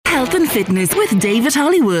Health and Fitness with David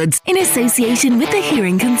Hollywood in association with The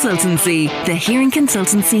Hearing Consultancy.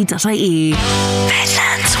 thehearingconsultancy.ie.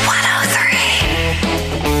 Midlands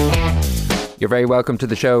 103. You're very welcome to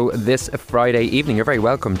the show this Friday evening. You're very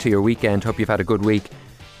welcome to your weekend. Hope you've had a good week.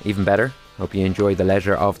 Even better, hope you enjoy the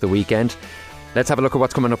leisure of the weekend. Let's have a look at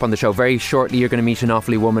what's coming up on the show. Very shortly, you're going to meet an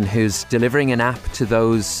Offaly woman who's delivering an app to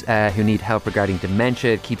those who need help regarding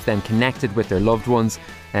dementia. It keeps them connected with their loved ones.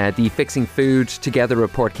 The Fixing Food Together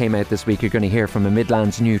report came out this week. You're going to hear from a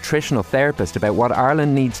Midlands Nutritional Therapist about what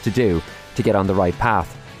Ireland needs to do to get on the right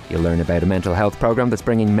path. You'll learn about a mental health programme that's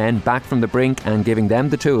bringing men back from the brink and giving them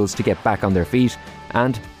the tools to get back on their feet.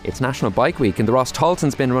 And it's National Bike Week, and the Rás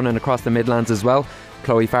Tailteann's been running across the Midlands as well.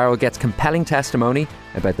 Chloe Farrell gets compelling testimony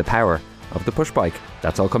about the power of the push bike.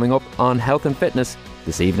 That's all coming up on Health and Fitness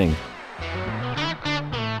this evening.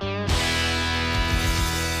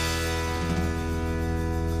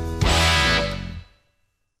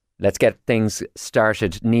 Let's get things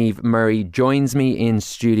started. Niamh Murray joins me in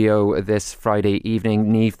studio this Friday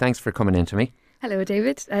evening. Niamh, thanks for coming in to me. Hello,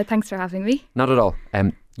 David. Thanks for having me. Not at all.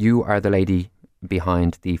 You are the lady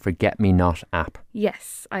behind the Forget Me Not app.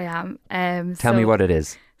 Yes, I am. Tell me what it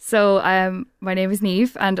is. So my name is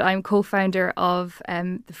Niamh and I'm co-founder of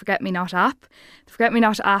the Forget Me Not app. The Forget Me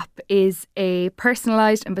Not app is a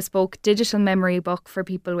personalised and bespoke digital memory book for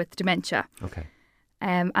people with dementia. Okay.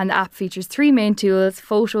 And the app features three main tools: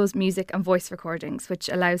 photos, music and voice recordings, which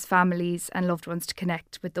allows families and loved ones to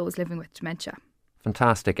connect with those living with dementia.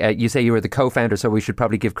 Fantastic. You say you were the co-founder, so we should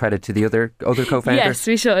probably give credit to the other co-founder. Yes,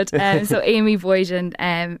 we should. So Amy Boyden,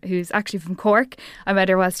 who's actually from Cork, I met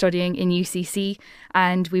her while studying in UCC,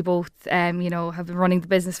 and we both, have been running the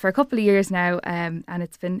business for a couple of years now, and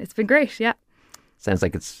it's been great. Yeah. Sounds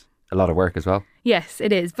like it's a lot of work as well. Yes,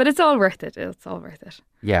 it is, but it's all worth it. It's all worth it.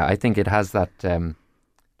 Yeah, I think it has that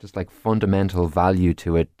just like fundamental value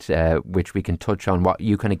to it, which we can touch on what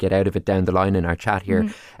you kind of get out of it down the line in our chat here.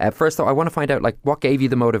 First though, I want to find out like what gave you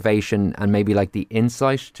the motivation and maybe like the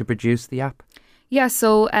insight to produce the app? Yeah,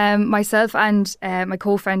 so myself and my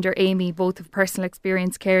co-founder Amy both have personal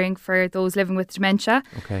experience caring for those living with dementia.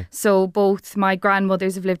 Okay. So both my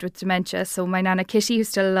grandmothers have lived with dementia. So my Nana Kitty, who's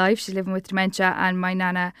still alive, she's living with dementia, and my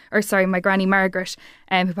Granny Margaret,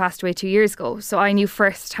 who passed away 2 years ago. So I knew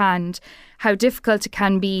firsthand how difficult it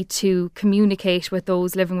can be to communicate with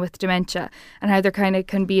those living with dementia, and how there kind of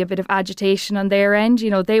can be a bit of agitation on their end. You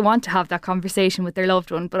know, they want to have that conversation with their loved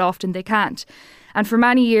one, but often they can't. And for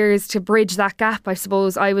many years, to bridge that gap, I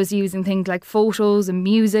suppose I was using things like photos and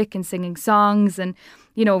music and singing songs and,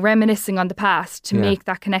 reminiscing on the past to make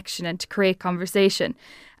that connection and to create conversation.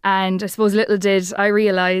 And I suppose little did I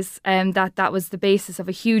realise that was the basis of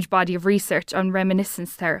a huge body of research on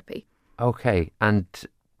reminiscence therapy. Okay, and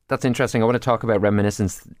that's interesting. I want to talk about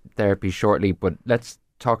reminiscence therapy shortly, but let's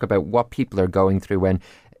talk about what people are going through when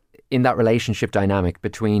in that relationship dynamic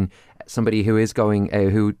between somebody who is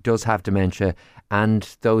who does have dementia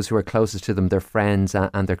and those who are closest to them, their friends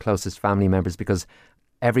and their closest family members, because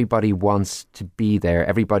everybody wants to be there.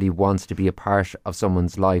 Everybody wants to be a part of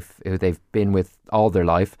someone's life who they've been with all their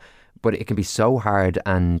life. But it can be so hard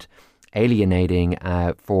and alienating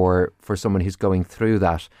for someone who's going through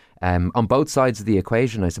that. On both sides of the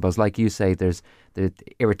equation, I suppose, like you say, there's the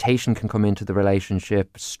irritation can come into the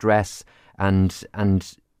relationship, stress, and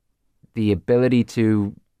the ability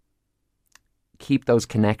to keep those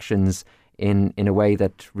connections in a way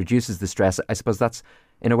that reduces the stress. I suppose that's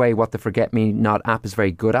in a way what the Forget Me Not app is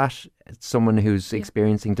very good at. Someone who's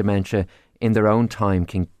experiencing dementia in their own time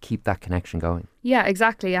can keep that connection going. Yeah,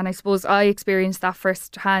 exactly. And I suppose I experienced that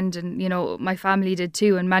firsthand, and my family did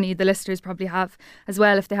too, and many of the listeners probably have as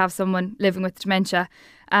well if they have someone living with dementia.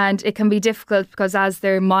 And it can be difficult because as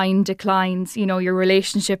their mind declines, your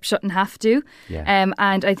relationship shouldn't have to. Yeah.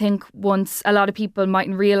 And I think once a lot of people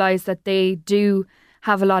mightn't realise that they do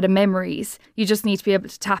have a lot of memories, you just need to be able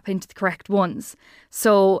to tap into the correct ones.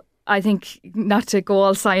 So I think, not to go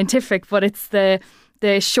all scientific, but it's the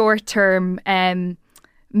short-term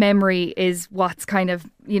memory is what's kind of,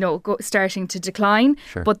 starting to decline.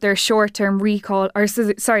 Sure. But their short-term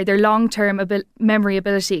their long-term memory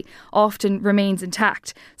ability often remains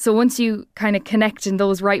intact. So once you kind of connect in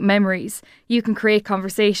those right memories, you can create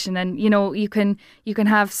conversation, and, you can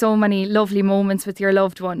have so many lovely moments with your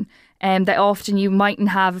loved one that often you mightn't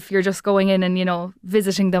have if you're just going in and,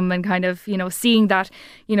 visiting them and kind of, seeing that,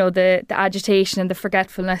 the agitation and the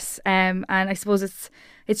forgetfulness. And I suppose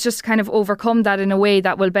it's just kind of overcome that in a way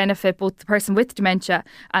that will benefit both the person with dementia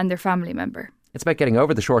and their family member. it's about getting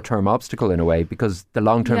over the short-term obstacle in a way, because the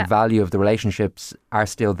long-term value of the relationships are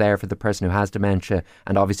still there for the person who has dementia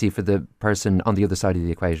and obviously for the person on the other side of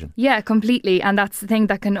the equation. Yeah, completely. And that's the thing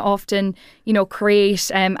that can often,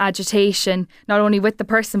 create agitation, not only with the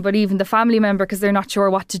person, but even the family member, because they're not sure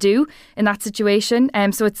what to do in that situation.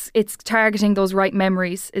 So it's targeting those right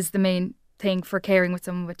memories is the main thing for caring with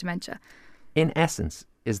someone with dementia. In essence,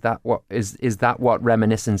 is that what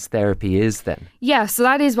reminiscence therapy is then? Yeah, so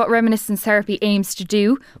that is what reminiscence therapy aims to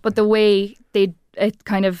do, but the way the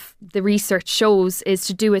research shows is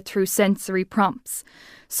to do it through sensory prompts.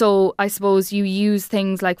 So I suppose you use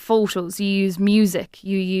things like photos, you use music,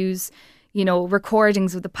 you use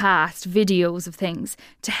recordings of the past, videos of things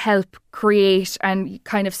to help create and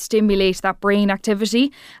kind of stimulate that brain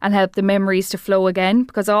activity and help the memories to flow again,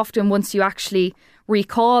 because often once you actually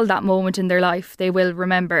recall that moment in their life, they will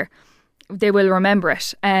remember it.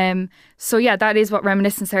 So yeah, that is what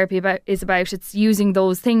reminiscence therapy is about. It's using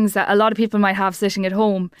those things that a lot of people might have sitting at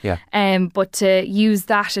home, but to use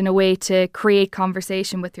that in a way to create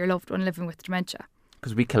conversation with your loved one living with dementia.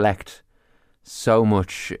 Because we collect so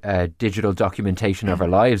much digital documentation of our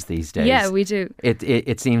lives these days. Yeah, we do.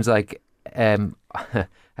 It seems like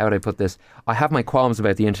how would I put this? I have my qualms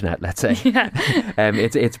about the internet, let's say. Yeah.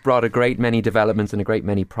 It's brought a great many developments and a great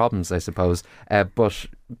many problems, I suppose. But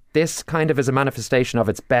this kind of is a manifestation of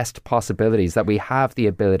its best possibilities, that we have the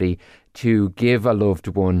ability to give a loved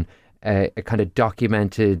one a kind of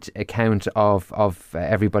documented account of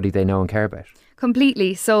everybody they know and care about.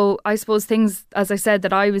 Completely. So I suppose things, as I said,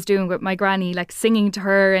 that I was doing with my granny, like singing to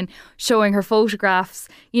her and showing her photographs,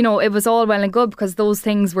 it was all well and good because those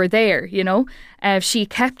things were there, she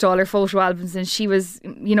kept all her photo albums and she was,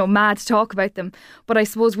 mad to talk about them. But I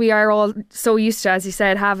suppose we are all so used to, as you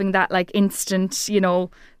said, having that like instant,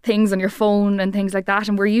 things on your phone and things like that.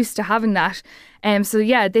 And we're used to having that. So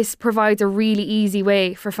yeah, this provides a really easy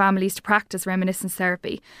way for families to practice reminiscence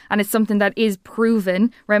therapy. And it's something that is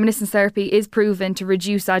proven, reminiscence therapy is proven to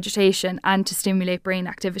reduce agitation and to stimulate brain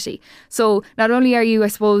activity. So not only are you, I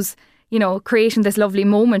suppose, creating this lovely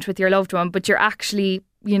moment with your loved one, but you're actually,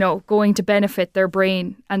 going to benefit their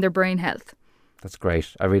brain and their brain health. That's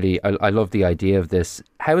great. I love the idea of this.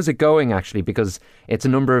 How is it going actually? Because it's a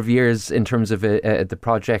number of years in terms of the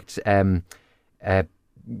project.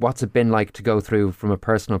 What's it been like to go through from a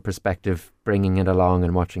personal perspective, bringing it along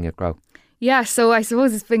and watching it grow? Yeah, so I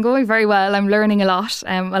suppose it's been going very well. I'm learning a lot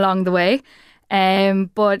along the way.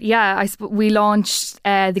 But yeah, we launched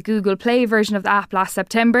the Google Play version of the app last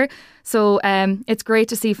September. So it's great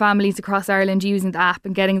to see families across Ireland using the app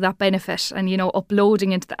and getting that benefit and,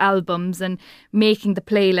 uploading into the albums and making the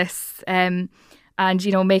playlists and,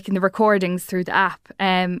 making the recordings through the app.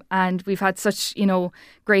 And we've had such,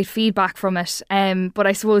 great feedback from it. But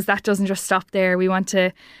I suppose that doesn't just stop there. We want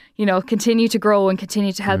to, continue to grow and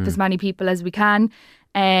continue to help as many people as we can.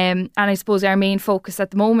 And I suppose our main focus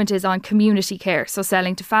at the moment is on community care. So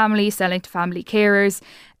selling to family carers,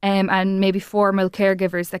 and maybe formal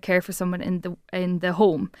caregivers that care for someone in the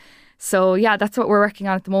home. So yeah, that's what we're working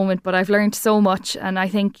on at the moment. But I've learned so much, and I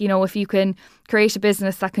think if you can create a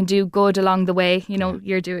business that can do good along the way,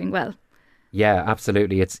 you're doing well. Yeah,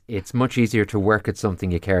 absolutely. It's much easier to work at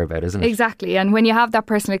something you care about, isn't it? Exactly. And when you have that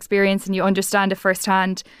personal experience and you understand it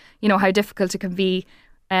firsthand, how difficult it can be.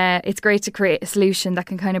 It's great to create a solution that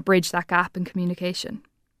can kind of bridge that gap in communication.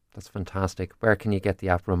 That's fantastic. Where can you get the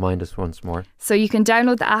app? Remind us once more. So you can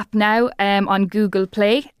download the app now on Google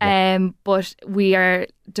Play, but we are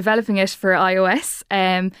developing it for iOS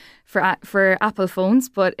for Apple phones.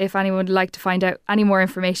 But if anyone would like to find out any more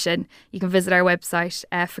information, you can visit our website,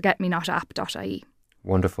 forgetmenotapp.ie.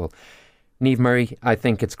 Wonderful. Niamh Murray, I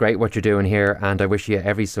think it's great what you're doing here, and I wish you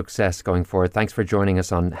every success going forward. Thanks for joining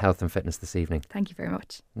us on Health and Fitness this evening. Thank you very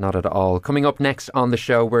much. Not at all. Coming up next on the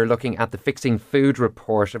show, we're looking at the Fixing Food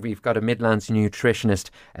report. We've got a Midlands nutritionist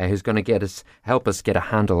who's going to help us get a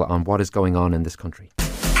handle on what is going on in this country.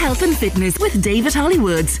 Health and Fitness with David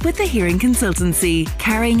Hollywoods with the Hearing Consultancy,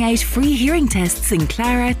 carrying out free hearing tests in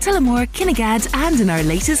Clara, Tullamore, Kinnegad and in our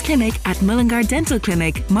latest clinic at Mullingar Dental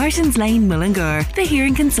Clinic, Martins Lane, Mullingar.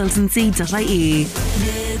 thehearingconsultancy.ie.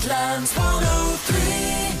 Midlands 103.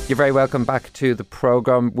 You're very welcome back to the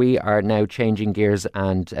programme. We are now changing gears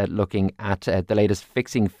and looking at the latest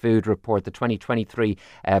Fixing Food report, the 2023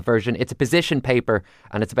 version. It's a position paper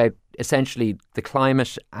and it's about essentially the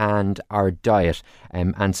climate and our diet.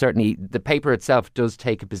 And certainly the paper itself does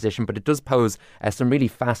take a position, but it does pose some really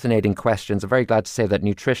fascinating questions. I'm very glad to say that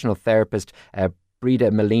nutritional therapist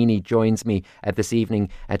Breda Malini joins me this evening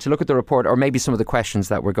to look at the report, or maybe some of the questions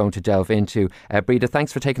that we're going to delve into. Breda,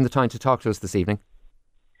 thanks for taking the time to talk to us this evening.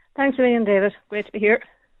 Thanks a million, David. Great to be here.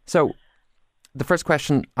 So, The first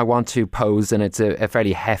question I want to pose, and it's a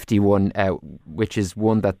fairly hefty one, which is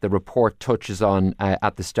one that the report touches on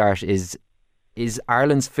at the start, is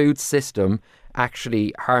Ireland's food system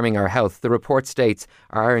actually harming our health? The report states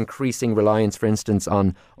our increasing reliance, for instance,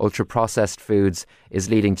 on ultra-processed foods is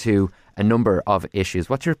leading to a number of issues.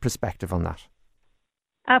 What's your perspective on that?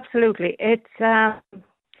 Absolutely. It's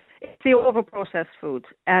the over-processed food,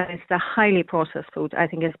 and it's the highly processed food. I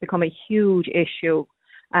think it's become a huge issue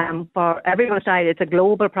for everyone's diet. It's a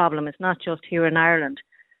global problem. It's not just here in Ireland.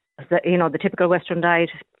 The typical Western diet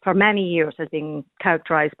for many years has been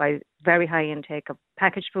characterised by very high intake of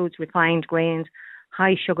packaged foods, refined grains,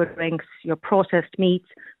 high sugar drinks, your processed meats,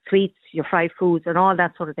 sweets, your fried foods, and all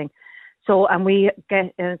that sort of thing. So, and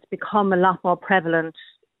it's become a lot more prevalent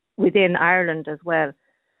within Ireland as well.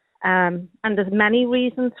 And there's many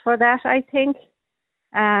reasons for that, I think.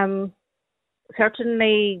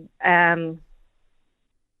 Certainly,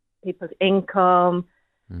 people's income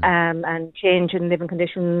and change in living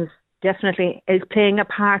conditions definitely is playing a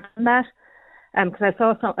part in that.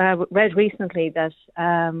 Because I read recently that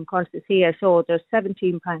according to the CSO, there's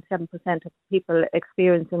 17.7% of people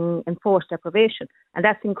experiencing enforced deprivation, and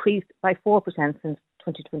that's increased by 4% since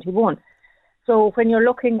 2021. So when you're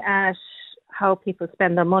looking at how people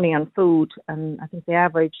spend their money on food, and I think the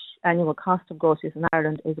average annual cost of groceries in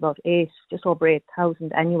Ireland is about just over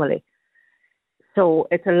 8,000 annually. So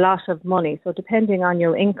it's a lot of money. So depending on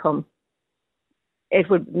your income, it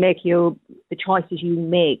would make the choices you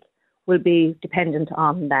make will be dependent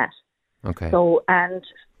on that. Okay. So, and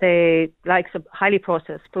the likes of highly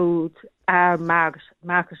processed foods are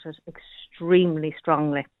marketed extremely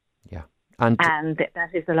strongly. Yeah. And that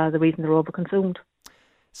is a lot of the reason they're overconsumed.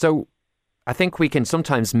 So I think we can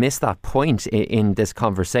sometimes miss that point in this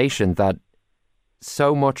conversation, that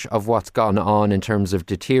so much of what's gone on in terms of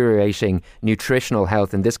deteriorating nutritional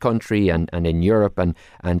health in this country and in Europe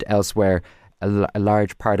and elsewhere, a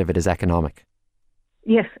large part of it is economic.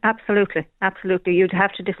 Yes, absolutely. Absolutely. You'd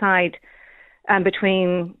have to decide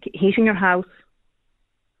between heating your house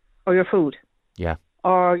or your food. Yeah.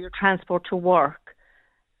 Or your transport to work.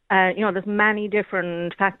 There's many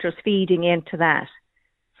different factors feeding into that.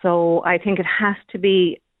 So I think it has to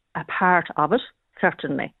be a part of it,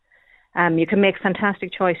 certainly. You can make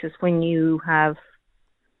fantastic choices when you have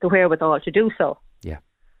the wherewithal to do so. Yeah.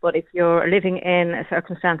 But if you're living in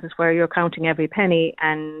circumstances where you're counting every penny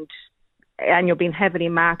and you're being heavily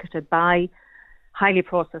marketed by highly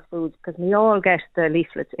processed foods, because we all get the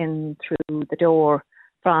leaflets in through the door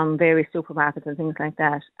from various supermarkets and things like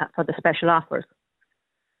that for the special offers.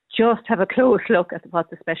 Just have a close look at what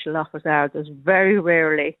the special offers are. There's very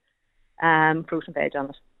rarely fruit and veg on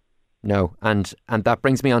it. No, and that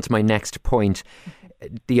brings me on to my next point.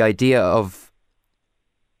 The idea of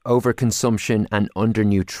overconsumption and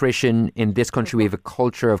undernutrition. In this country, we have a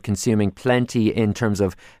culture of consuming plenty in terms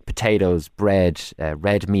of potatoes, bread,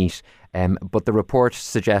 red meat. But the report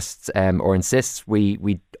suggests or insists we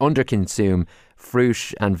underconsume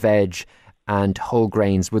fruit and veg and whole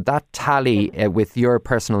grains. Would that tally with your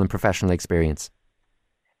personal and professional experience?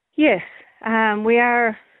 Yes, we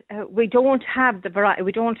are. We don't have the variety.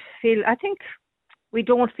 We don't feel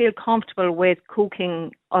comfortable with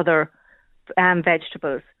cooking other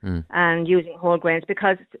vegetables and using whole grains,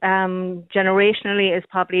 because generationally is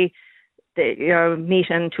probably your meat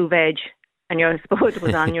and two veg and your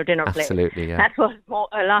disposables on your dinner plate. Absolutely, yeah. That's what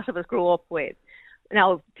a lot of us grew up with.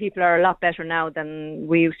 Now, people are a lot better now than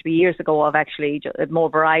we used to be years ago, of actually more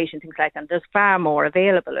variety and things like that. There's far more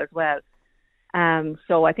available as well.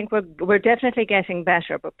 So I think we're definitely getting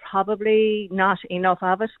better, but probably not enough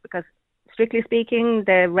of it, because strictly speaking,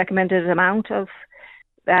 the recommended amount of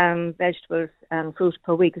vegetables and fruit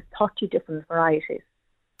per week is 30 different varieties.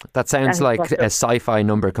 That sounds like a sci-fi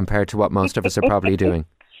number compared to what most of us are probably doing.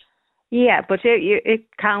 Yeah, but it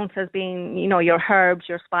counts as being, your herbs,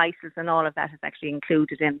 your spices and all of that is actually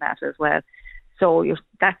included in that as well. So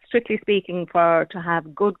that's strictly speaking to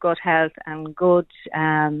have good gut health and good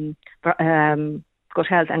health and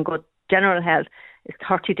good general health is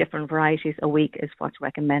 30 different varieties a week is what's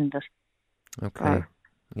recommended. Okay.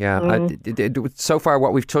 Yeah. So far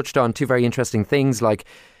what we've touched on, two very interesting things, like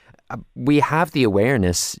we have the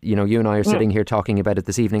awareness, you and I are sitting here talking about it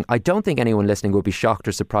this evening. I don't think anyone listening will be shocked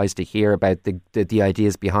or surprised to hear about the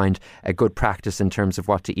ideas behind a good practice in terms of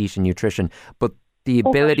what to eat in nutrition. But the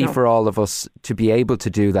ability for all of us to be able to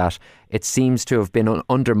do that, it seems to have been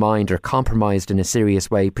undermined or compromised in a serious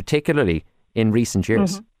way, particularly in recent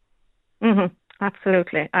years.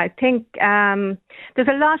 Absolutely. I think there's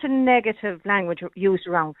a lot of negative language used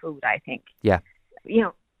around food, I think. Yeah.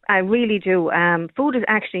 I really do. Food is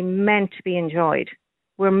actually meant to be enjoyed.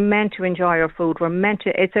 We're meant to enjoy our food.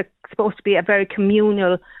 Supposed to be a very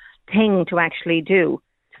communal thing to actually do.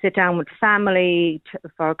 Sit down with family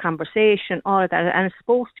for a conversation, all of that, and it's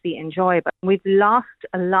supposed to be enjoyable. We've lost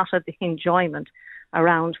a lot of the enjoyment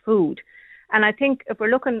around food. And I think if we're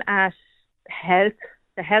looking at health,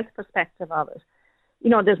 the health perspective of it,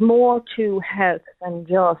 there's more to health than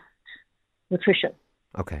just nutrition.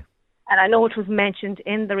 Okay. And I know it was mentioned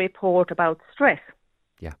in the report about stress.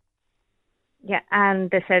 Yeah. Yeah, and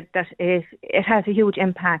they said that it has a huge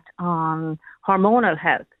impact on hormonal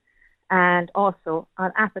health and also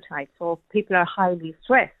on appetite. So if people are highly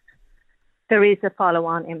stressed, there is a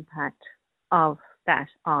follow-on impact of that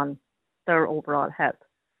on their overall health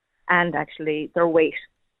and actually their weight.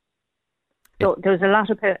 So there's a lot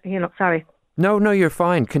of, sorry. No, you're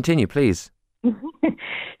fine. Continue, please.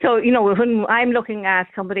 So, when I'm looking at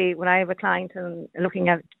somebody, when I have a client and looking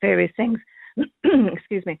at various things,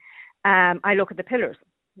 excuse me, I look at the pillars.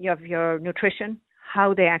 You have your nutrition,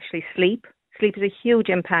 how they actually sleep. Sleep is a huge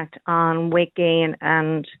impact on weight gain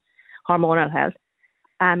and hormonal health.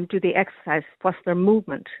 Do they exercise? What's their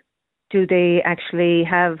movement? Do they actually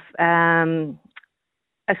have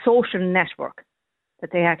a social network?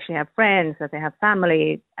 That they actually have friends, that they have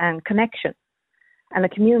family and connection and a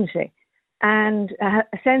community. And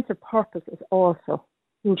a sense of purpose is also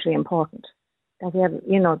hugely important. That we have,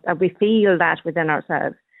 that we feel that within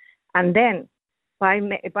ourselves. And then by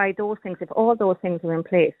those things, if all those things are in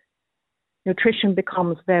place, nutrition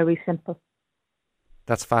becomes very simple.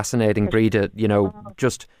 That's fascinating, Breda.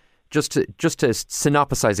 Just to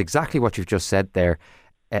synopsize exactly what you've just said there,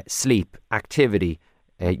 sleep, activity,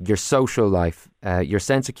 your social life, your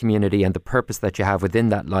sense of community and the purpose that you have within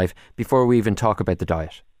that life before we even talk about the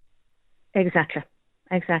diet. Exactly.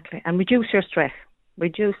 And reduce your stress.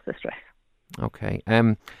 Reduce the stress. Okay.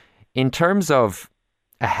 In terms of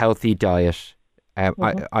a healthy diet,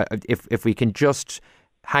 if we can just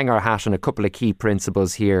hang our hat on a couple of key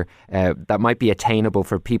principles here that might be attainable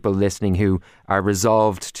for people listening who are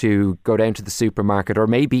resolved to go down to the supermarket or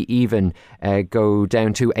maybe even go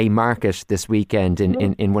down to a market this weekend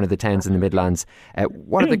in one of the towns in the Midlands.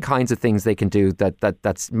 What are the kinds of things they can do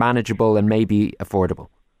that's manageable and maybe affordable?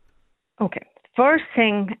 Okay. First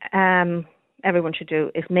thing everyone should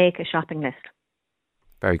do is make a shopping list.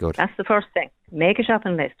 Very good. That's the first thing. Make a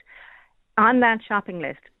shopping list. On that shopping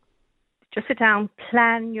list, just sit down,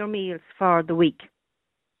 plan your meals for the week.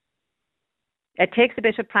 It takes a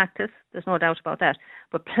bit of practice, there's no doubt about that,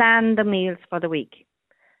 but plan the meals for the week.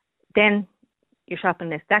 Then your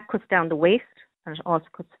shopping list, that cuts down the waste and it also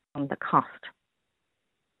cuts down the cost.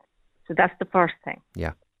 So that's the first thing.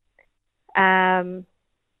 Yeah.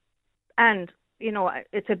 And,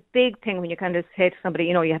 it's a big thing when you kind of say to somebody,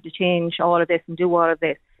 you have to change all of this and do all of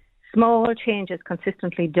this. Small changes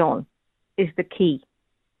consistently done is the key.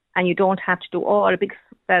 And you don't have to do all a big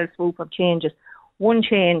spell swoop of changes. One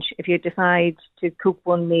change, if you decide to cook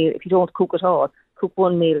one meal, if you don't cook at all, cook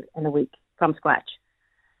one meal in a week from scratch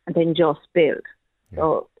and then just build. Yeah.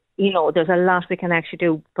 So, there's a lot we can actually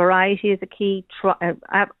do. Variety is the key.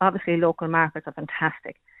 Obviously, local markets are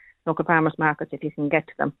fantastic. Local farmers markets, if you can get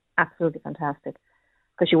to them, absolutely fantastic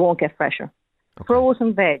because you won't get fresher. Okay.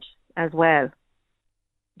 Frozen veg as well.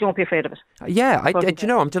 Don't be afraid of it. Yeah,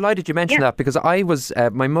 I'm delighted you mentioned that because I was,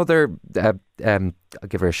 my mother, I'll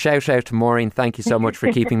give her a shout out to Maureen. Thank you so much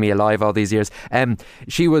for keeping me alive all these years.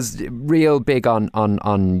 She was real big on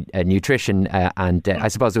nutrition and I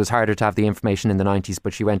suppose it was harder to have the information in the 90s,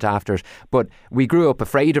 but she went after it. But we grew up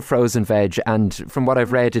afraid of frozen veg and from what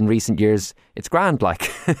I've read in recent years, it's grand like.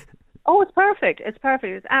 Oh, it's perfect. It's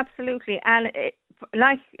absolutely. And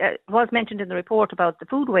was mentioned in the report about the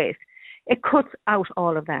food waste. It cuts out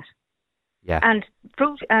all of that. Yeah. And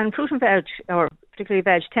fruit and veg, or particularly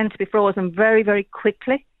veg, tends to be frozen very, very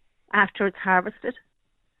quickly after it's harvested.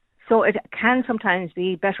 So it can sometimes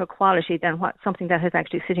be better quality than something that is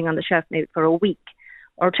actually sitting on the shelf maybe for a week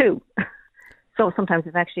or two. So sometimes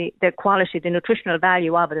it's actually the quality, the nutritional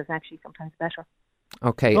value of it is actually sometimes better.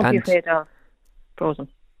 Okay. Don't be afraid of frozen.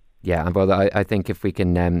 Yeah, and well, I think if we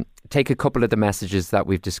can take a couple of the messages that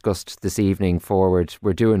we've discussed this evening forward,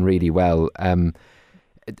 we're doing really well.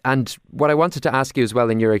 And what I wanted to ask you as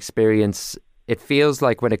well, in your experience, it feels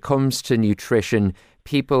like when it comes to nutrition,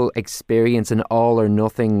 people experience an all or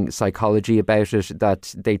nothing psychology about it,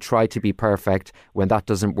 that they try to be perfect. When that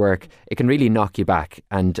doesn't work, it can really knock you back.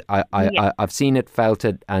 And I've seen it, felt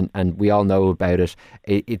it, and we all know about it.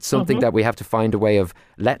 It's something that we have to find a way of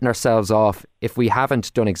letting ourselves off. If we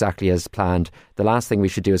haven't done exactly as planned, the last thing we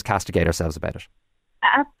should do is castigate ourselves about it.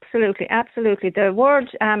 Absolutely. The word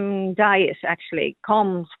diet actually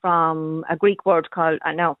comes from a Greek word called,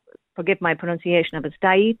 now forgive my pronunciation of it,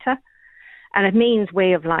 dieta, and it means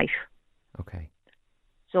way of life. Okay.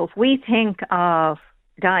 So if we think of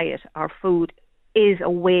diet or food is a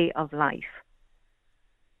way of life,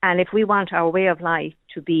 and if we want our way of life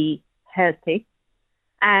to be healthy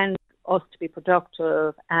and us to be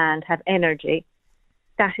productive and have energy,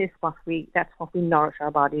 that's what we nourish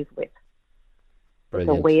our bodies with.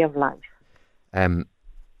 Brilliant. It's a way of life.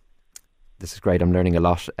 This is great. I'm learning a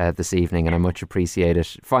lot this evening, and I much appreciate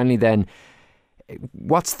it. Finally then,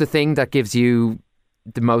 what's the thing that gives you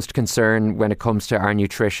the most concern when it comes to our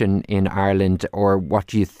nutrition in Ireland, or what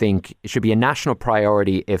do you think should be a national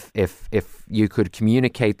priority if you could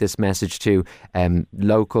communicate this message to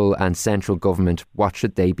local and central government? What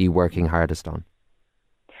should they be working hardest on?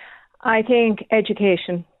 I think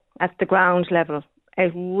education at the ground level.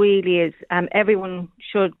 It really is. Everyone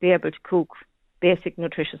should be able to cook basic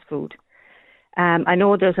nutritious food. I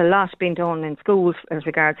know there's a lot being done in schools as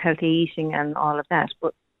regards healthy eating and all of that,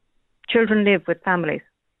 but children live with families.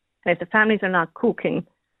 And if the families are not cooking,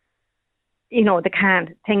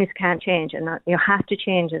 things can't change, and you have to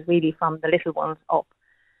change it really from the little ones up.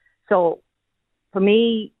 So for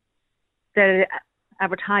me, the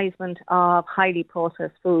advertisement of highly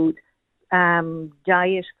processed foods,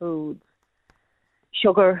 diet foods,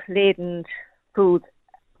 sugar-laden foods,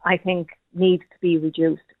 I think needs to be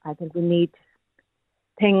reduced. I think we need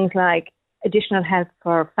things like additional help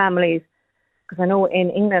for families, because I know in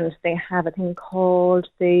England they have a thing called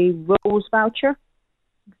the Rose Voucher,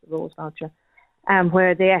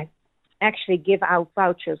 where they actually give out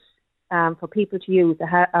vouchers for people to use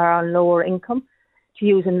that are on lower income, to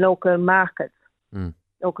use in local markets,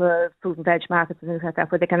 local fruit and veg markets and things like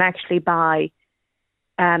that, where they can actually buy,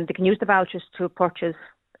 they can use the vouchers to purchase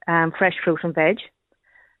fresh fruit and veg,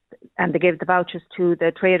 and they give the vouchers to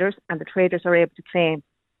the traders, and the traders are able to claim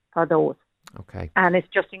for those. Okay. And it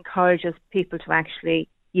just encourages people to actually,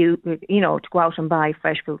 to go out and buy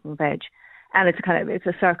fresh fruit and veg. And it's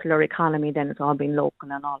a circular economy then, it's all being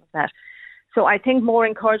local and all of that. So I think more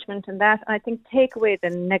encouragement in that. I think take away the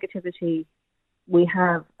negativity we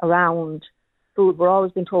have around food. We're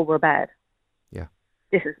always being told we're bad. Yeah.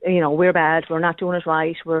 This is, we're bad, we're not doing it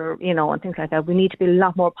right, and things like that. We need to be a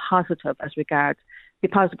lot more positive as regards, be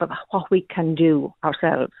positive of what we can do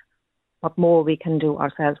ourselves, what more we can do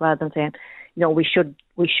ourselves, rather than saying, we shouldn't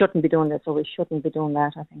be doing this or we shouldn't be doing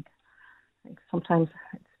that. I think sometimes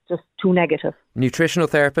it's just too negative. Nutritional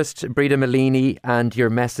therapist Breda Malini, and your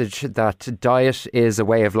message that diet is a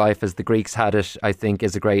way of life as the Greeks had it, I think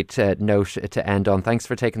is a great note to end on. Thanks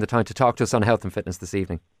for taking the time to talk to us on health and fitness this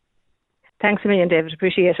evening. Thanks a million, David.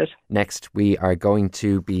 Appreciate it. Next, we are going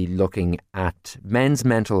to be looking at men's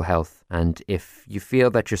mental health. And if you feel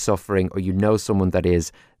that you're suffering or you know someone that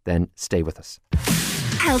is, then stay with us.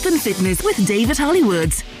 Health and Fitness with David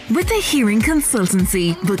Hollywood. With the Hearing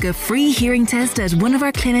Consultancy, book a free hearing test at one of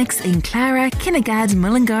our clinics in Clara, Kinnegad,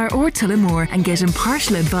 Mullingar or Tullamore and get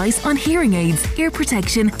impartial advice on hearing aids, ear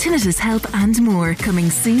protection, tinnitus help and more.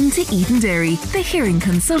 Coming soon to Edenderry.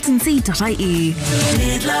 thehearingconsultancy.ie.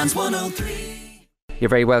 Midlands 103. You're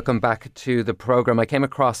very welcome back to the programme. I came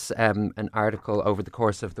across an article over the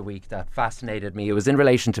course of the week that fascinated me. It was in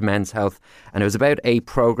relation to men's health, and it was about a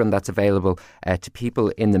programme that's available to people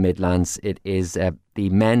in the Midlands. It is the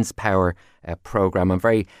Men's Power programme. I'm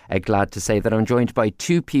very glad to say that I'm joined by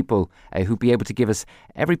two people who'll be able to give us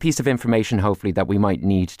every piece of information, hopefully, that we might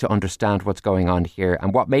need to understand what's going on here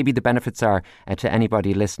and what maybe the benefits are to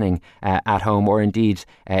anybody listening at home, or indeed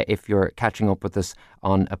if you're catching up with us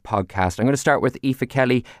on a podcast. I'm going to start with Aoife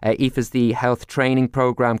Kelly. Aoife is the Health Training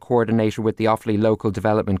Programme Coordinator with the Offaly Local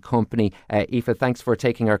Development Company. Aoife, thanks for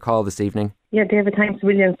taking our call this evening. Yeah, David, thanks a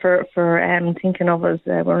million for thinking of us.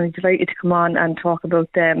 We're delighted to come on and talk about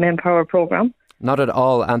the Men Power programme. Not at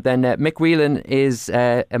all. And then Mick Whelan is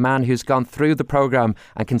a man who's gone through the programme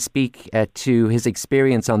and can speak to his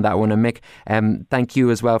experience on that one. And Mick, thank you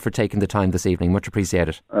as well for taking the time this evening. Much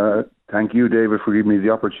appreciated. Thank you, David, for giving me the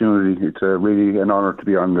opportunity. It's really an honour to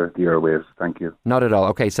be on the airwaves. Thank you. Not at all.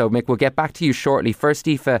 Okay, so Mick, we'll get back to you shortly. First,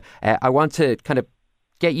 Aoife, I want to kind of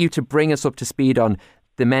get you to bring us up to speed on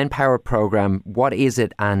the Men Power programme. What is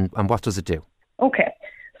it and what does it do? Okay.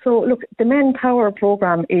 So look, the Men Power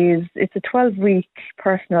programme it's a 12-week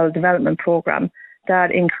personal development programme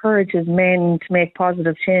that encourages men to make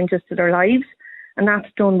positive changes to their lives, and that's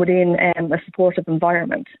done within a supportive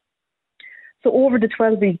environment. So over the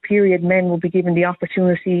 12-week period, men will be given the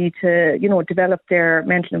opportunity to, develop their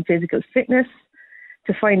mental and physical fitness,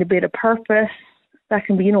 to find a bit of purpose. That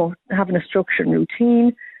can be, having a structured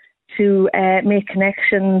routine, to make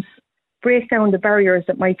connections, break down the barriers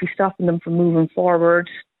that might be stopping them from moving forward,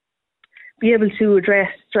 be able to address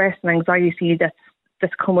stress and anxiety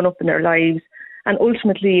that's coming up in their lives, and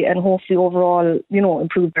ultimately and hopefully overall,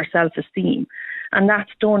 improve their self-esteem. And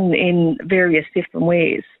that's done in various different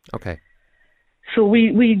ways. Okay. So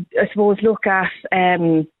we I suppose, look at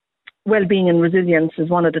well-being and resilience is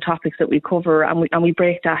one of the topics that we cover, and we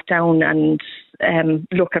break that down and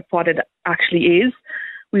look at what it actually is.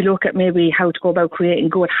 We look at maybe how to go about creating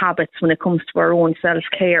good habits when it comes to our own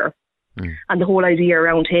self-care, and the whole idea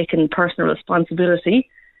around taking personal responsibility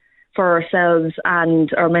for ourselves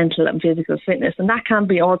and our mental and physical fitness. And that can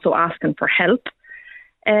be also asking for help.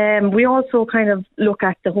 We also kind of look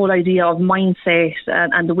at the whole idea of mindset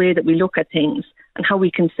and the way that we look at things and how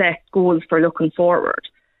we can set goals for looking forward.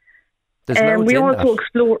 There's loads we in also that.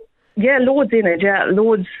 explore, loads in it,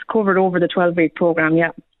 loads covered over the 12-week programme,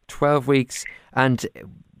 12 weeks, and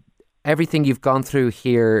everything you've gone through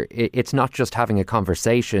here, it's not just having a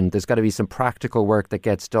conversation. There's got to be some practical work that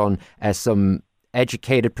gets done, some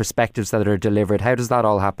educated perspectives that are delivered. How does that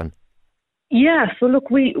all happen? Yeah, so look,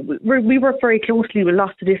 we work very closely with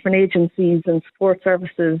lots of different agencies and support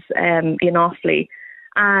services in Offaly.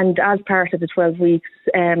 And as part of the 12 weeks,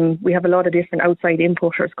 we have a lot of different outside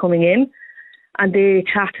inputters coming in, and they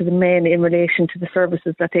chat to the men in relation to the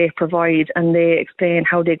services that they provide, and they explain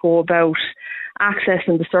how they go about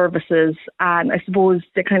accessing the services. And I suppose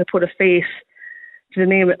they kind of put a face to the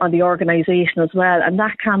name on the organisation as well. And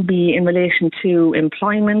that can be in relation to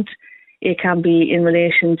employment. It can be in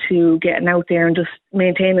relation to getting out there and just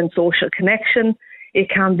maintaining social connection. It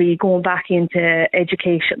can be going back into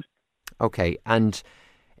education. Okay, and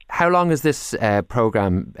how long has this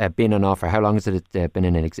programme been on offer? How long has it been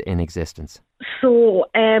in existence? So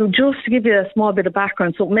just to give you a small bit of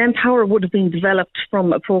background, so Manpower would have been developed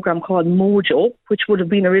from a programme called Mojo, which would have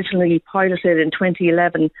been originally piloted in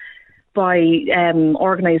 2011 by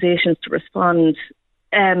organisations to respond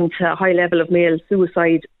to a high level of male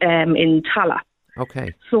suicide in Tala.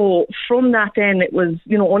 Okay. So from that then it was,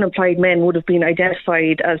 unemployed men would have been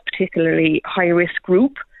identified as particularly high risk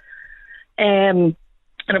group. And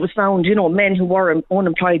it was found, men who were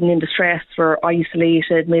unemployed and in distress were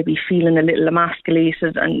isolated, maybe feeling a little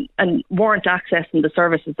emasculated and weren't accessing the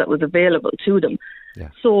services that was available to them. Yeah.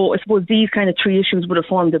 So I suppose these kind of three issues would have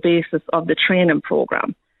formed the basis of the training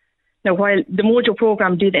programme. Now, while the Mojo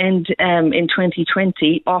programme did end in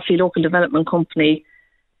 2020, Offaly Local Development Company,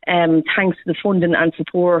 thanks to the funding and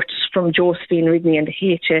support from Josephine Ridney and the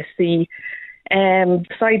HSC,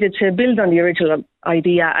 decided to build on the original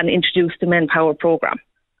idea and introduce the Manpower programme,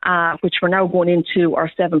 which we're now going into our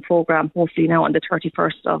 7th programme, hopefully now on the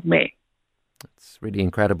 31st of May. It's really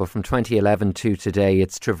incredible. From 2011 to today,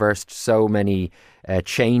 it's traversed so many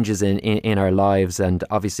changes in our lives, and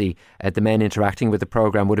obviously the men interacting with the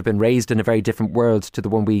programme would have been raised in a very different world to the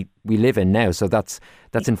one we live in now. So that's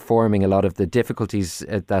informing a lot of the difficulties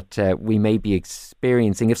that we may be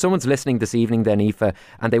experiencing. If someone's listening this evening then, Aoife,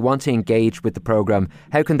 and they want to engage with the programme,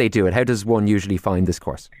 how can they do it? How does one usually find this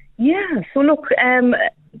course? Yeah, so look,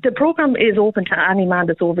 the programme is open to any man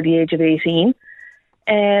that's over the age of 18.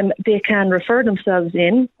 They can refer themselves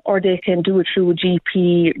in, or they can do it through a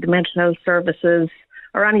GP, the mental health services,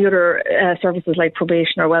 or any other services like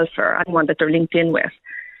probation or welfare, anyone that they're linked in with.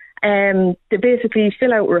 They basically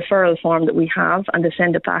fill out a referral form that we have and they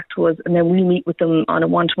send it back to us, and then we meet with them on a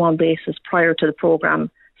one-to-one basis prior to the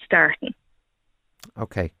programme starting.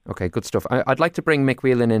 Okay, good stuff. I'd like to bring Mick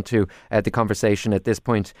Whelan into the conversation at this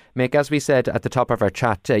point. Mick, as we said at the top of our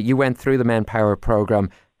chat, you went through the Manpower programme.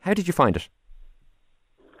 How did you find it?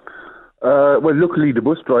 Well, luckily the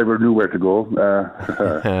bus driver knew where to go.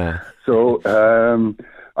 So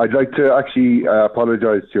I'd like to actually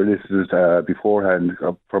apologise to your listeners beforehand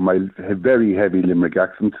for my very heavy Limerick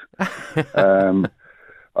accent.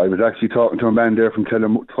 I was actually talking to a man there from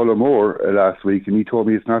Tullamore last week, and he told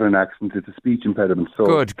me it's not an accent, it's a speech impediment. So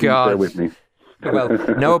good God. Bear with me. Well,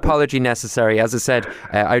 no apology necessary. As I said,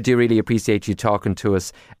 I do really appreciate you talking to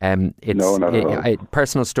us. No, not at all.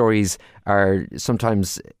 Personal stories are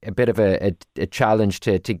sometimes a bit of a challenge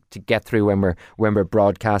to get through when we're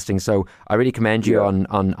broadcasting. So I really commend you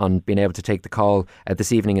on being able to take the call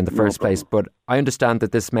this evening in the first place. But I understand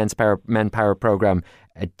that this Manpower programme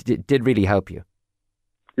did really help you.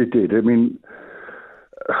 It did. I mean,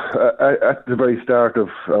 at the very start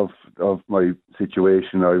of my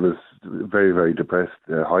situation, I was very, very depressed,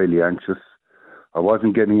 highly anxious. I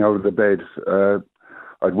wasn't getting out of the bed.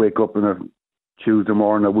 I'd wake up on a Tuesday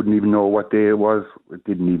morning, I wouldn't even know what day it was. I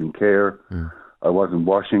didn't even care. I wasn't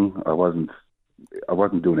washing. I wasn't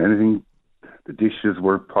doing anything. The dishes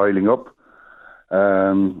were piling up.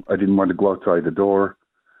 I didn't want to go outside the door.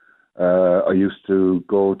 I used to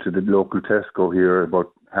go to the local Tesco here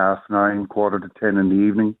about 9:30, 9:45 in the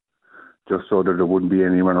evening, just so that there wouldn't be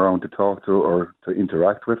anyone around to talk to or to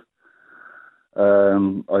interact with.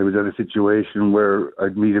 I was at a situation where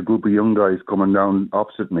I'd meet a group of young guys coming down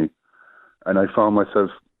opposite me, and I found myself,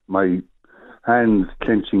 my hands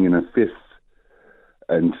clenching in a fist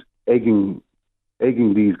and egging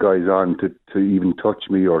these guys on to even touch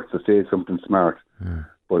me or to say something smart.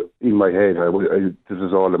 But in my head, this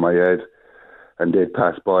is all in my head, and they'd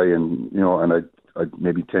pass by, and I'd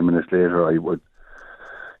maybe 10 minutes later I would,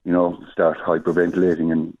 start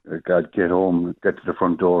hyperventilating, and I'd get home, get to the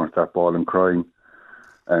front door, and start bawling, crying,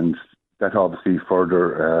 and that obviously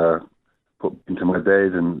further put me into my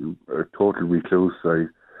bed and a total recluse. I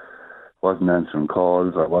wasn't answering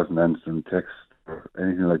calls, I wasn't answering texts or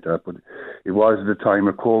anything like that. But it was at the time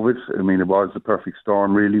of COVID. I mean, it was the perfect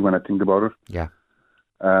storm, really, when I think about it. Yeah.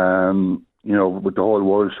 With the whole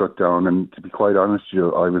world shut down, and to be quite honest with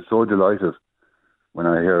you, I was so delighted when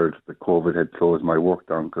I heard that COVID had closed my work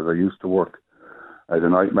down, because I used to work as a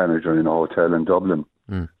night manager in a hotel in Dublin,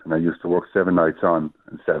 and I used to work 7 nights on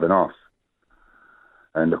and 7 off.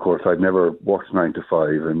 And of course, I'd never worked 9 to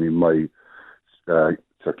 5. I mean, my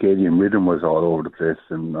circadian rhythm was all over the place,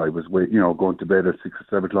 and I was going to bed at 6 or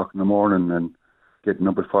 7 o'clock in the morning and getting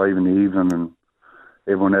up at 5 in the evening, and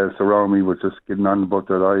everyone else around me was just getting on about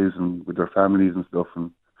their lives and with their families and stuff.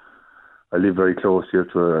 And I live very close here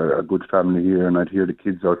to a good family here, and I'd hear the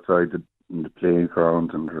kids outside in the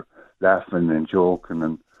playground, and they're laughing and joking,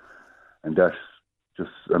 and that's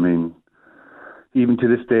just, I mean, even to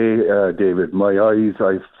this day, David, my eyes,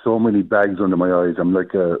 I have so many bags under my eyes. I'm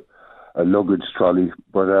like a luggage trolley.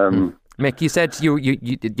 But Mick, you said you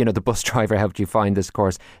the bus driver helped you find this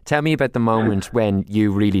course. Tell me about the moment when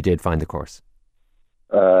you really did find the course.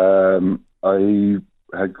 I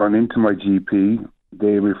had gone into my GP.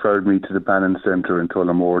 They referred me to the Bannon Centre in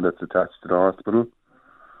Tullamore that's attached to the hospital.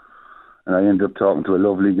 And I ended up talking to a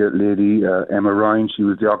lovely lady, Emma Ryan. She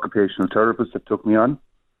was the occupational therapist that took me on.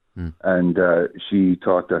 And she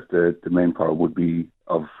thought that the main power would be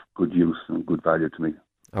of good use and good value to me.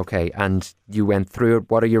 Okay, and you went through it.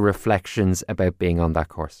 What are your reflections about being on that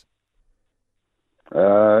course?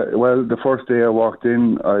 Well, the first day I walked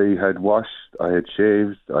in, I had washed, I had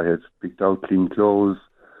shaved, I had picked out clean clothes.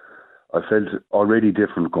 I felt already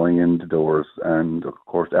different going in the doors, and of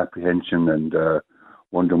course apprehension and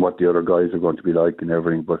wondering what the other guys are going to be like and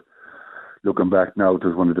everything. But looking back now, it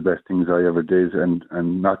was one of the best things I ever did, and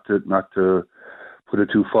not to put a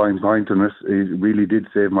too fine point on it, it really did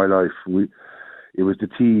save my life. It was the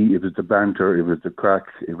tea, it was the banter, it was the crack,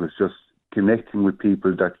 it was just connecting with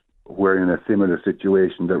people that were in a similar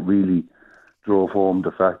situation that really drove home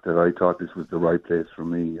the fact that I thought this was the right place for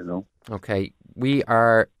me, Okay, we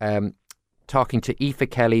are talking to Aoife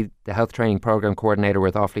Kelly, the Health Training Programme Coordinator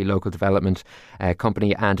with Offaly Local Development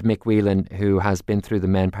Company, and Mick Whelan, who has been through the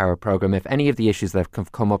Men Power Programme. If any of the issues that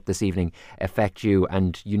have come up this evening affect you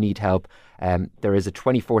and you need help, there is a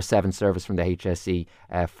 24/7 service from the HSE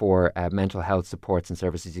for mental health supports and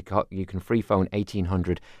services. You can free phone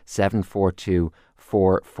 1800 742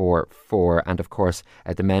 444, and of course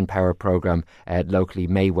the Men Power Programme locally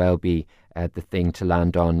may well be the thing to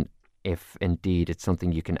land on if indeed it's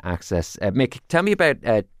something you can access. Mick, tell me about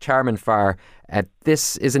Charmin Farr.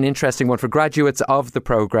 This is an interesting one for graduates of the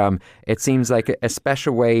programme. It seems like a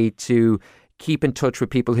special way to keep in touch with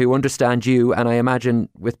people who understand you, and I imagine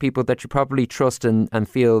with people that you probably trust and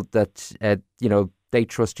feel that they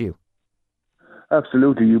trust you.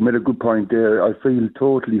 Absolutely, you made a good point there. I feel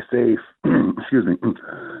totally safe,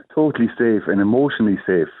 totally safe and emotionally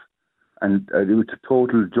safe, and it's a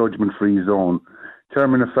total judgment-free zone.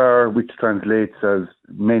 Charmin Farr, which translates as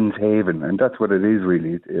men's haven, and that's what it is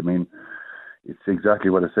really. I mean, it's exactly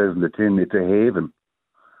what it says in the tin. It's a haven.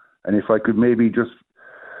 And if I could maybe just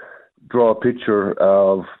draw a picture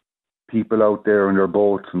of people out there in their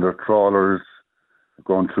boats and their trawlers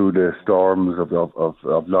going through the storms of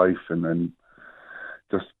life and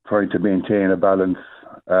just trying to maintain a balance.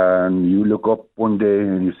 And you look up one day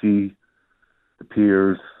and you see the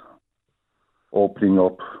piers opening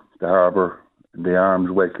up, the harbour, the arms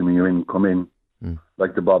welcoming you in, come in,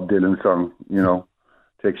 like the Bob Dylan song,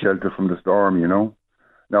 take shelter from the storm,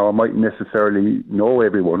 Now, I mightn't necessarily know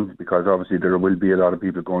everyone, because obviously there will be a lot of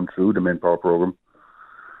people going through the Men Power Programme.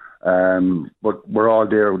 But we're all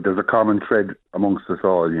there. There's a common thread amongst us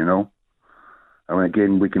all, And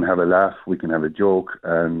again, we can have a laugh, we can have a joke,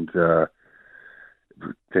 and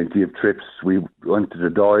plenty of trips. We went to the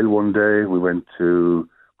Dáil one day, we went to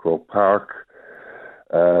Croke Park.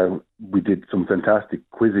 We did some fantastic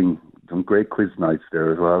quizzing, some great quiz nights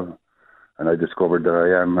there as well. And I discovered that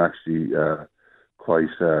I am actually quite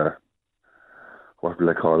what will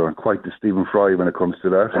I call it? I'm quite the Stephen Fry when it comes to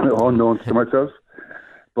that, unknown to myself.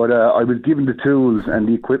 But I was given the tools and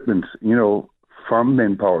the equipment, from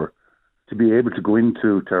Manpower to be able to go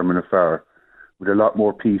into Termina Far with a lot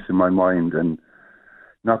more peace in my mind and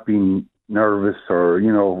not being nervous or,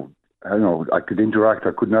 I don't know, I could interact,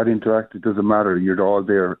 I could not interact, it doesn't matter. You're all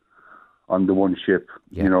there on the one ship,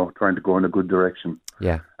 trying to go in a good direction.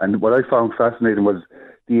 Yeah. And what I found fascinating was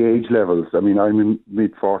the age levels. I mean, I'm in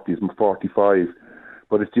mid-40s, I'm 45,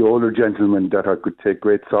 but it's the older gentlemen that I could take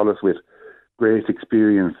great solace with, great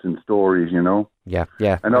experience and stories, Yeah,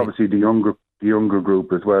 yeah. And obviously the younger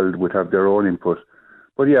group as well would have their own input.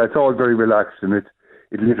 But yeah, it's all very relaxed, and it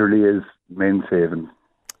literally is men's haven.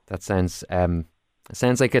 That sounds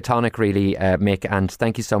like a tonic, really, Mick. And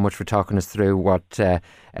thank you so much for talking us through what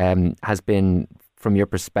has been, from your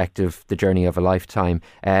perspective, the journey of a lifetime.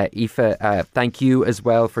 Aoife, thank you as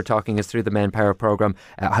well for talking us through the Manpower programme.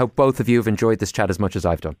 I hope both of you have enjoyed this chat as much as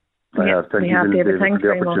I've done. I have. Thank you, David, for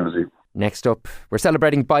the opportunity. Next up, we're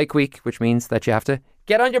celebrating Bike Week, which means that you have to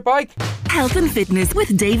get on your bike. Health and Fitness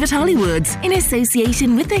with David Hollywood in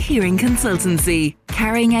association with the Hearing Consultancy.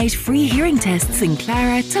 Carrying out free hearing tests in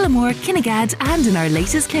Clara, Tullamore, Kinnegad and in our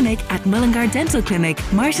latest clinic at Mullingar Dental Clinic,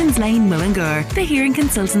 Martins Lane, Mullingar.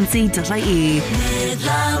 Thehearingconsultancy.ie.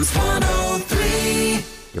 Midlands 103.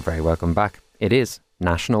 You're very welcome back. It is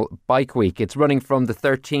National Bike Week. It's running from the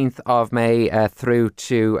 13th of May through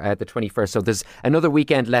to the 21st. So there's another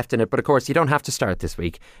weekend left in it. But of course, you don't have to start this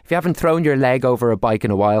week. If you haven't thrown your leg over a bike in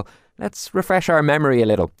a while, let's refresh our memory a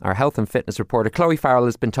little. Our health and fitness reporter, Chloe Farrell,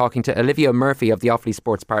 has been talking to Olivia Murphy of the Offaly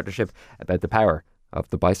Sports Partnership about the power of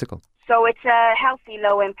the bicycle. So it's a healthy,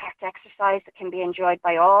 low-impact exercise that can be enjoyed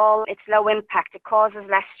by all. It's low impact. It causes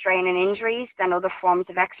less strain and injuries than other forms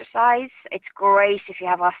of exercise. It's great if you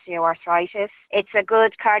have osteoarthritis. It's a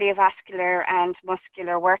good cardiovascular and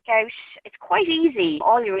muscular workout. It's quite easy.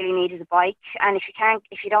 All you really need is a bike. And if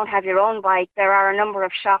you don't have your own bike, there are a number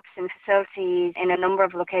of shops and facilities in a number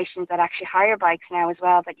of locations that actually hire bikes now as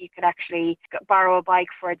well, that you could actually borrow a bike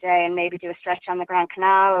for a day and maybe do a stretch on the Grand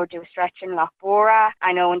Canal or do a stretch in Loch Bora.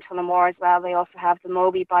 I know in Tullamore as well, they also have the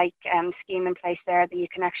Moby bike scheme in place there, that you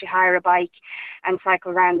can actually hire a bike and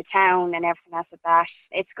cycle around the town and everything else like that.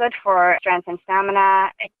 It's good for strength and stamina.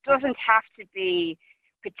 It doesn't have to be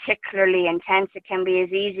particularly intense. It can be as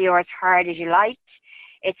easy or as hard as you like.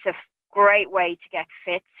 It's a great way to get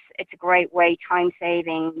fit. It's a great way, time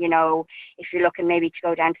saving. If you're looking maybe to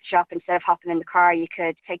go down to the shop, instead of hopping in the car, you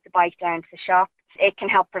could take the bike down to the shop. It can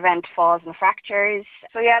help prevent falls and fractures.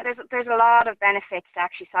 So yeah, there's a lot of benefits to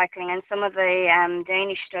actually cycling, and some of the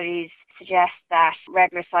Danish studies suggest that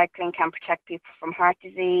regular cycling can protect people from heart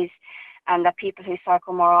disease, and that people who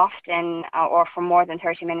cycle more often or for more than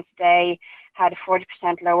 30 minutes a day had a 40%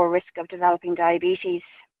 lower risk of developing diabetes.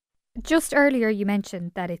 Just earlier you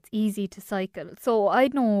mentioned that it's easy to cycle. So I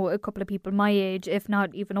know a couple of people my age, if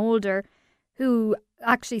not even older, who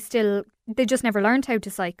actually they just never learned how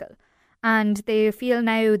to cycle. And they feel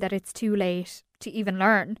now that it's too late to even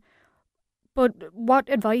learn. But what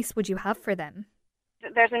advice would you have for them?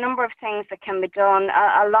 There's a number of things that can be done.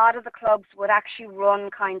 A lot of the clubs would actually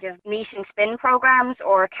run kind of meet and spin programs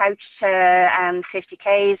or couch to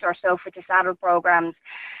 50Ks or so for to saddle programs.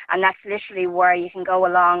 And that's literally where you can go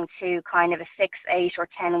along to kind of a 6, 8 or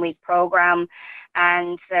 10 week program.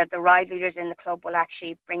 And the ride leaders in the club will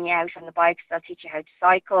actually bring you out on the bikes. They'll teach you how to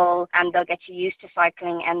cycle and they'll get you used to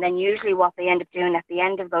cycling. And then usually what they end up doing at the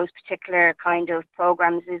end of those particular kind of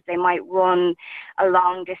programs is they might run a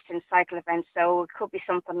long distance cycle event. So it could be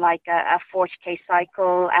something like a 40K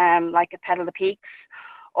cycle, like a Pedal the Peaks,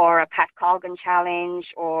 or a Pat Colgan challenge,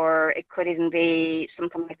 or it could even be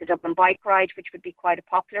something like the Dublin Bike Ride, which would be quite a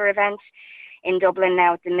popular event in Dublin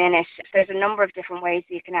now at the minute. There's a number of different ways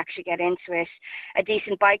that you can actually get into it. A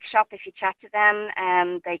decent bike shop, if you chat to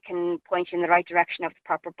them, they can point you in the right direction of the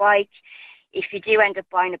proper bike. If you do end up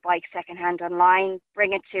buying a bike secondhand online,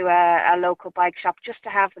 bring it to a local bike shop just to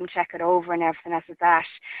have them check it over and everything else like that.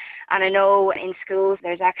 And I know in schools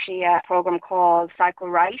there's actually a program called Cycle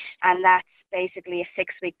Right, and that's basically a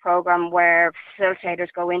 6-week program where facilitators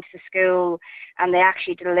go into the school and they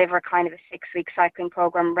actually deliver kind of a 6-week cycling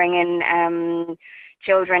program, bringing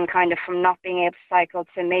children kind of from not being able to cycle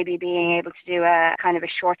to maybe being able to do a kind of a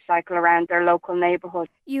short cycle around their local neighbourhood.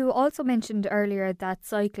 You also mentioned earlier that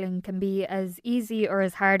cycling can be as easy or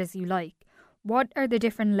as hard as you like. What are the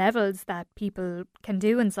different levels that people can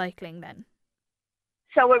do in cycling then?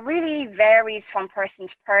 So it really varies from person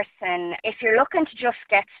to person. If you're looking to just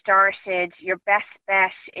get started, your best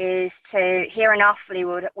bet is to, here in Offaly,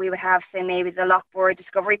 we would have, say, maybe the Loch Bora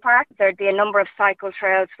Discovery Park. There'd be a number of cycle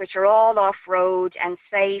trails which are all off-road and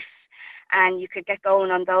safe, and you could get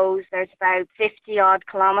going on those. There's about 50 odd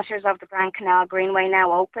kilometres of the Grand Canal Greenway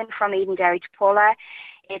now open from Edenderry to Pulla.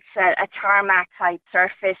 It's a tarmac type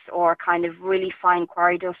surface or kind of really fine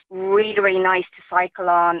quarry dust, really, really nice to cycle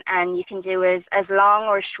on, and you can do as long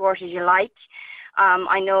or as short as you like.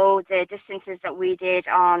 I know the distances that we did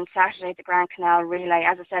on Saturday at the Grand Canal Relay,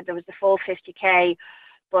 as I said, there was the full 50k,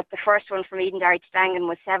 but the first one from Edenderry to Dangan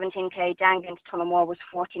was 17k, Dangan to Tullamore was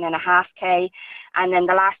 14.5k, and then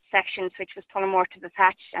the last sections, which was Tullamore to the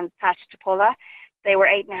Thatch and Thatch to Pulla, they were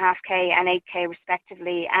 8.5k and 8k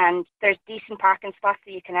respectively, and there's decent parking spots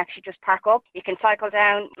that you can actually just park up. You can cycle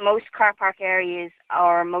down. Most car park areas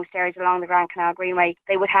or most areas along the Grand Canal Greenway,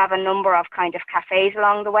 they would have a number of kind of cafes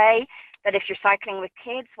along the way, that if you're cycling with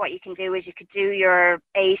kids, what you can do is you could do your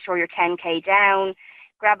 8 or your 10k down,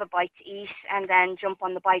 grab a bite to eat, and then jump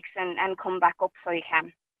on the bikes and come back up so you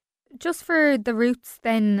can. Just for the routes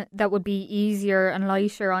then that would be easier and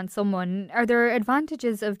lighter on someone, are there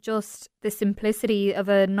advantages of just the simplicity of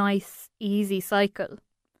a nice, easy cycle?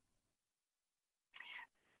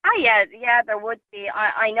 Yeah, there would be.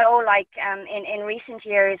 I know, like, in recent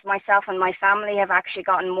years, myself and my family have actually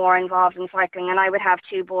gotten more involved in cycling, and I would have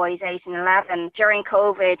 2 boys, 8 and 11. During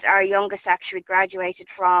COVID, our youngest actually graduated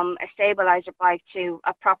from a stabiliser bike to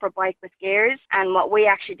a proper bike with gears, and what we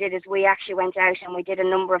actually did is we actually went out and we did a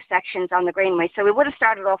number of sections on the Greenway. So we would have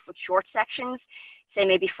started off with short sections, say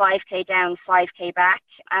maybe 5k down, 5k back,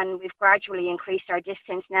 and we've gradually increased our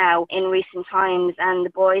distance now in recent times, and the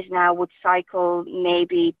boys now would cycle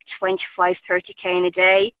maybe 25, 30k in a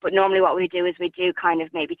day. But normally what we do is we do kind of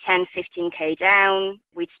maybe 10, 15k down,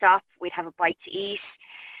 we'd stop, we'd have a bite to eat,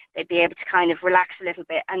 they'd be able to kind of relax a little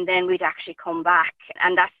bit, and then we'd actually come back.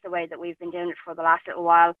 And that's the way that we've been doing it for the last little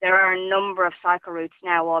while. There are a number of cycle routes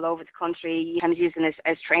now all over the country, sometimes using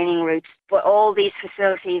as training routes, but all these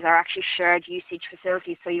facilities are actually shared usage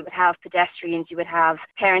facilities. So you would have pedestrians, you would have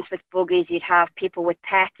parents with buggies, you'd have people with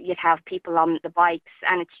pets, you'd have people on the bikes,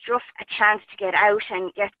 and it's just a chance to get out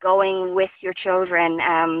and get going with your children,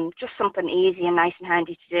 just something easy and nice and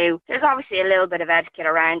handy to do. There's obviously a little bit of etiquette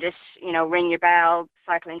around it, you know, ring your bell,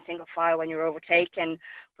 cycling single file when you're overtaken,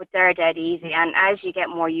 but they're dead easy, and as you get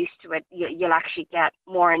more used to it, you'll actually get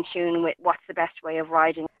more in tune with what's the best way of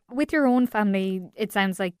riding. With your own family, it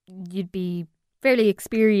sounds like you'd be fairly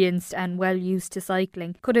experienced and well used to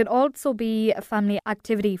cycling. Could it also be a family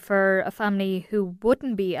activity for a family who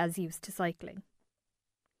wouldn't be as used to cycling?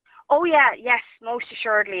 Oh yeah, yes, most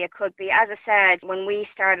assuredly it could be. As I said, when we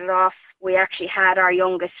started off, we actually had our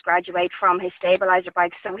youngest graduate from his stabiliser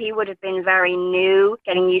bike, so he would have been very new,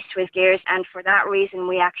 getting used to his gears, and for that reason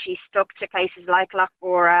we actually stuck to places like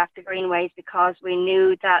Lochborough, the Greenways, because we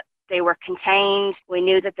knew that they were contained, we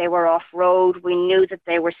knew that they were off-road, we knew that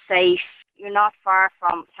they were safe. You're not far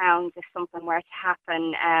from towns if something were to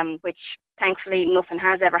happen, which thankfully nothing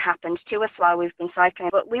has ever happened to us while we've been cycling.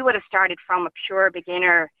 But we would have started from a pure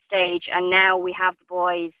beginner stage, and now we have the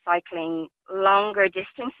boys cycling longer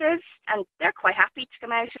distances, and they're quite happy to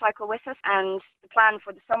come out to cycle with us. And the plan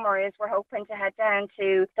for the summer is we're hoping to head down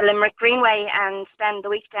to the Limerick Greenway and spend the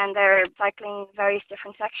week down there cycling various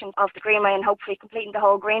different sections of the Greenway and hopefully completing the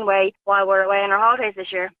whole Greenway while we're away on our holidays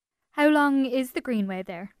this year. How long is the Greenway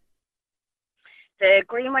there? The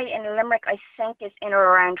Greenway in Limerick, I think, is in or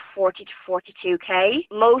around 40 to 42k.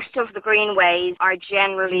 Most of the Greenways are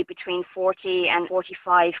generally between 40 and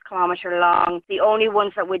 45 kilometre long. The only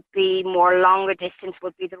ones that would be more longer distance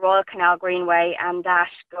would be the Royal Canal Greenway, and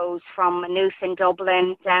that goes from Maynooth in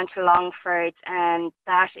Dublin down to Longford, and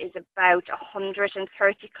that is about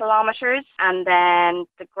 130 kilometres. And then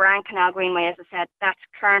the Grand Canal Greenway, as I said, that's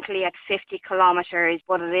currently at 50 kilometres,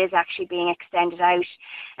 but it is actually being extended out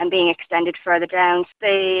and being extended further down.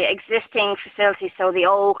 The existing facilities, so the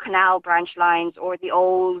old canal branch lines or the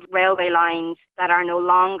old railway lines that are no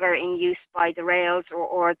longer in use by the rails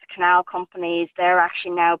or the canal companies, they're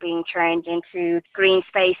actually now being turned into green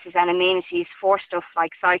spaces and amenities for stuff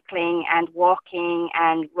like cycling and walking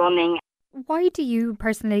and running. Why do you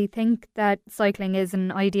personally think that cycling is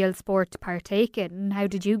an ideal sport to partake in, and how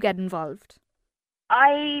did you get involved?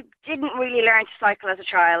 I didn't really learn to cycle as a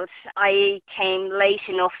child. I came late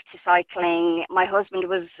enough to cycling. My husband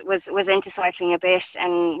was into cycling a bit,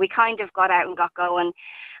 and we kind of got out and got going.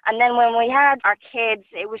 And then when we had our kids,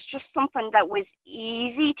 it was just something that was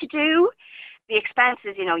easy to do. The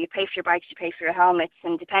expenses, you know, you pay for your bikes, you pay for your helmets,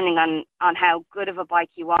 and depending on how good of a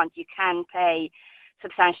bike you want, you can pay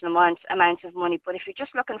substantial amount of money. But if you're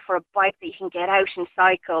just looking for a bike that you can get out and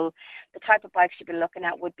cycle, the type of bikes you'd be looking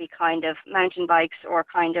at would be kind of mountain bikes or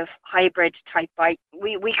kind of hybrid type bike.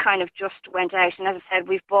 We kind of just went out, and as I said,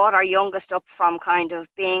 we've brought our youngest up from kind of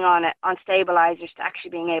being on stabilizers to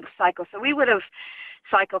actually being able to cycle. So we would have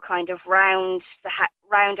cycled kind of round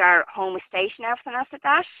our home estate and everything else like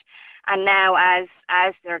that. And now,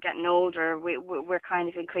 as they're getting older, we're kind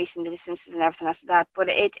of increasing the distances and everything else like that. But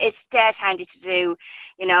it's dead handy to do.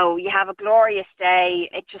 You know, you have a glorious day.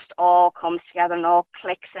 It just all comes together and all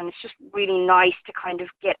clicks, and it's just really nice to kind of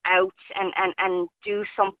get out and do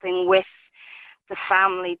something with the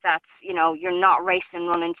family that's, you know, you're not racing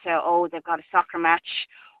running to, oh, they've got a soccer match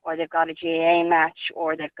or they've got a GAA match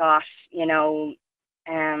or they've got, you know,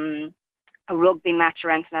 a rugby match or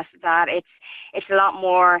anything else like that. It's a lot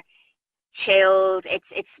more chilled.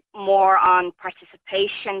 It's more on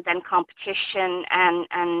participation than competition,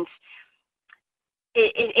 and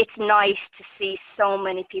it's nice to see so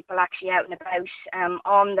many people actually out and about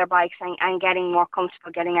on their bikes and getting more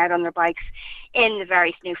comfortable getting out on their bikes in the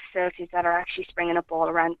various new facilities that are actually springing up all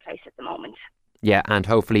around the place at the moment. Yeah, and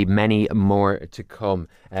hopefully many more to come.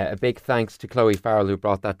 A big thanks to Chloe Farrell, who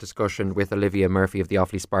brought that discussion with Olivia Murphy of the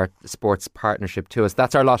Offaly Sports Partnership to us.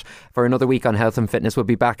 That's our lot for another week on Health and Fitness. We'll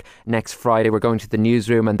be back next Friday. We're going to the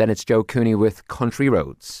newsroom, and then it's Joe Cooney with Country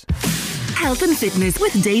Roads. Health and Fitness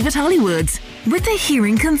with David Hollywood. With the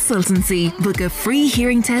Hearing Consultancy, book a free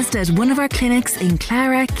hearing test at one of our clinics in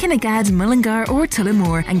Clara, Kinnegad, Mullingar or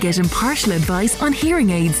Tullamore and get impartial advice on hearing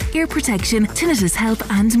aids, ear protection, tinnitus help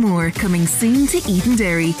and more. Coming soon to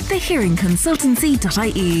Edenderry.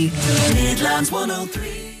 Thehearingconsultancy.ie. Midlands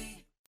 103.